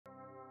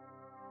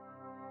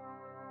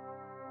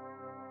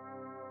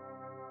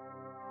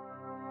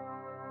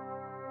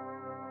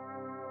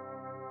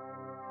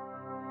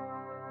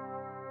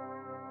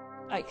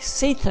I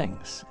see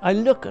things.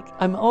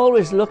 I'm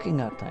always looking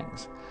at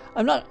things.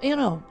 I'm not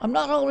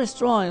always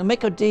drawing.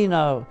 Mick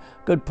O'Dino,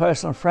 good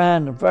personal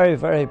friend, a very,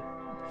 very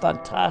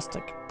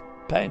fantastic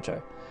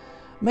painter.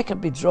 Mick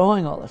would be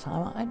drawing all the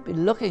time. I'd be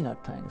looking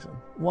at things and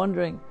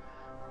wondering,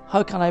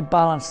 how can I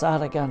balance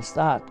that against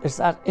that? Is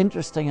that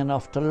interesting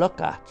enough to look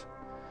at?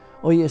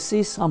 Or you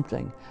see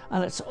something,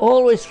 and it's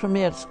always, for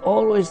me, it's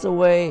always the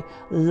way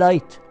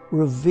light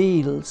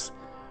reveals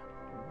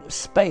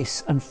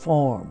space and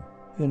form,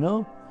 you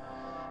know?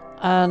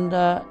 And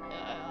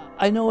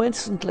I know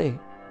instantly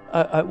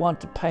I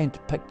want to paint a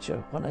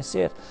picture when I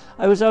see it.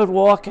 I was out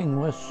walking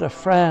with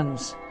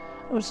friends.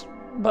 It was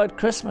about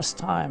Christmas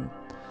time,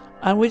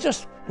 and we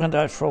just went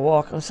out for a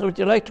walk. I said, would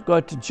you like to go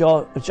out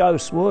to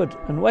Jouse Wood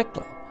in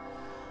Wicklow?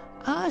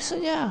 And I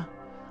said, yeah.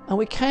 And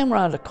we came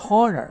around a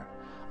corner,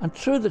 and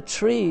through the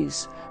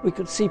trees we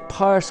could see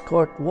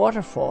Powerscourt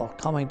waterfall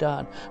coming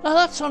down. Now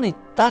that's only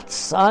that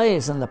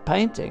size in the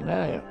painting,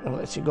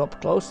 unless you go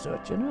up close to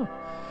it, you know.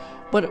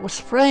 But it was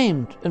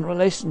framed in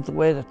relation to the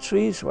way the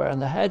trees were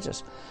and the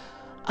hedges.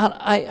 And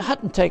I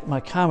hadn't taken my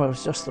camera, it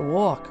was just the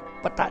walk.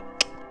 But that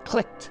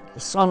clicked, the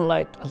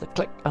sunlight and the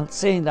click, and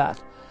seeing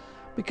that.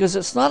 Because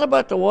it's not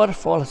about the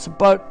waterfall, it's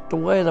about the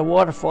way the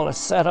waterfall is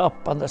set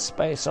up and the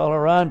space all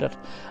around it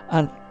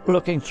and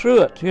looking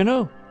through it, you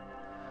know.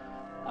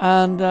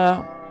 And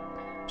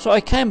so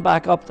I came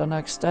back up the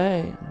next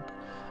day, and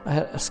I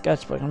had a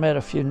sketchbook and made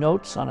a few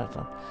notes on it.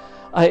 And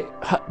I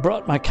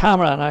brought my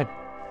camera and I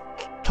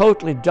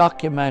totally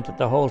documented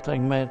the whole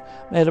thing, made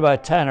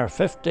about 10 or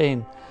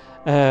 15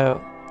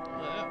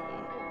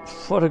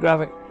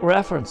 photographic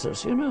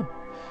references, you know.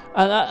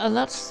 And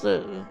that's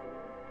the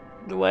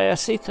way I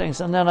see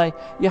things. And then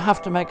you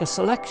have to make a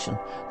selection.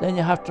 Then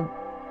you have to,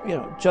 you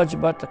know, judge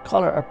about the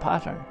colour or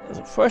pattern.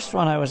 The first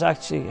one I was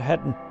actually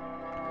heading,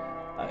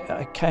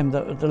 I came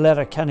the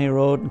letter Kenny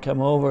Road and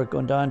came over,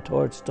 going down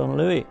towards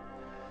Dunlewy.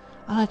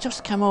 And I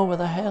just came over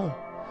the hill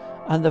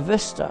and the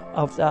vista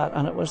of that,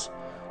 and it was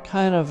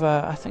kind of,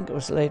 I think it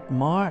was late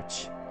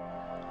March.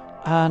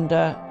 And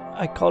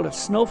I called it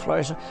snow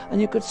flurries,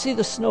 and you could see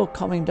the snow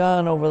coming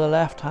down over the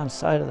left-hand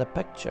side of the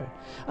picture,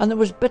 and there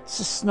was bits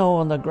of snow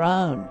on the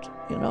ground,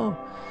 you know,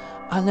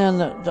 and then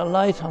the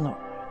light on the,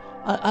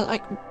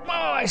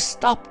 I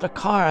stopped the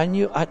car. I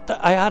knew I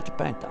had to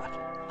paint that.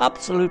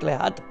 Absolutely,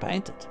 I had to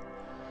paint it.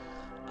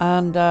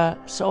 And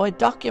so I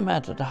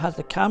documented. I had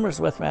the cameras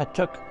with me. I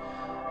took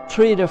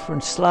 3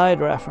 different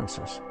slide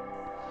references,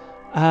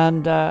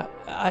 and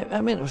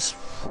I mean, it was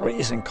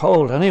freezing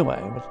cold anyway,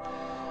 and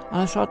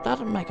I thought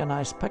that'd make a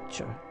nice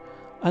picture.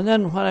 And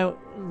then when I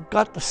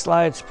got the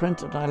slides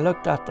printed, I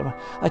looked at them.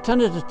 I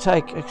tended to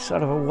take a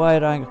sort of a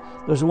wide angle.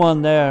 There's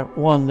one there,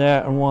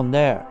 and one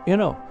there, you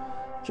know,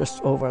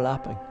 just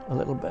overlapping a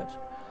little bit.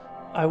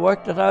 I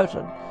worked it out,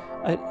 and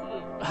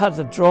I had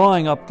the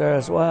drawing up there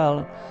as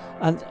well.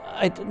 And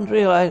I didn't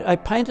realize, I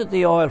painted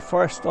the oil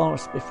first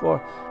almost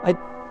before. I'd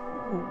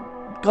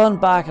gone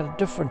back at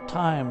different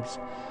times,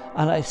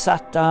 and I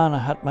sat down, I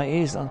had my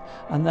easel,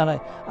 and then I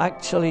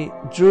actually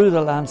drew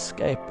the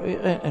landscape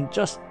in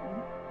just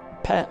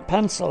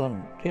pencil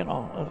and, you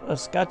know, a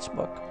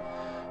sketchbook.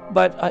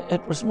 But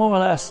it was more or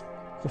less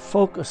the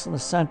focus in the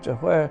centre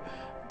where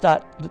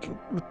that little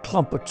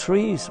clump of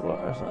trees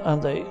were,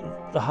 and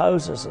the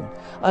houses. And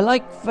I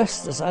like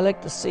vistas. I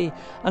like to see.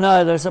 And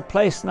now there's a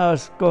place now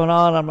that's going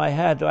on in my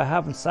head. I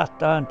haven't sat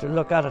down to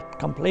look at it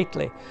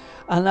completely,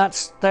 and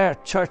that's there,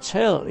 Church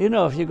Hill. You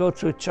know, if you go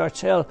through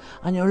Church Hill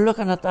and you're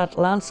looking at that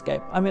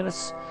landscape, I mean,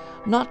 it's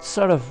not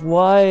sort of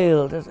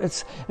wild.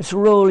 It's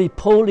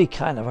roly-poly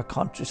kind of a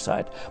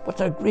countryside, but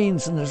there are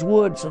greens and there's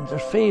woods and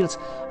there's fields.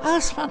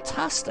 That's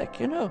fantastic,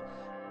 you know.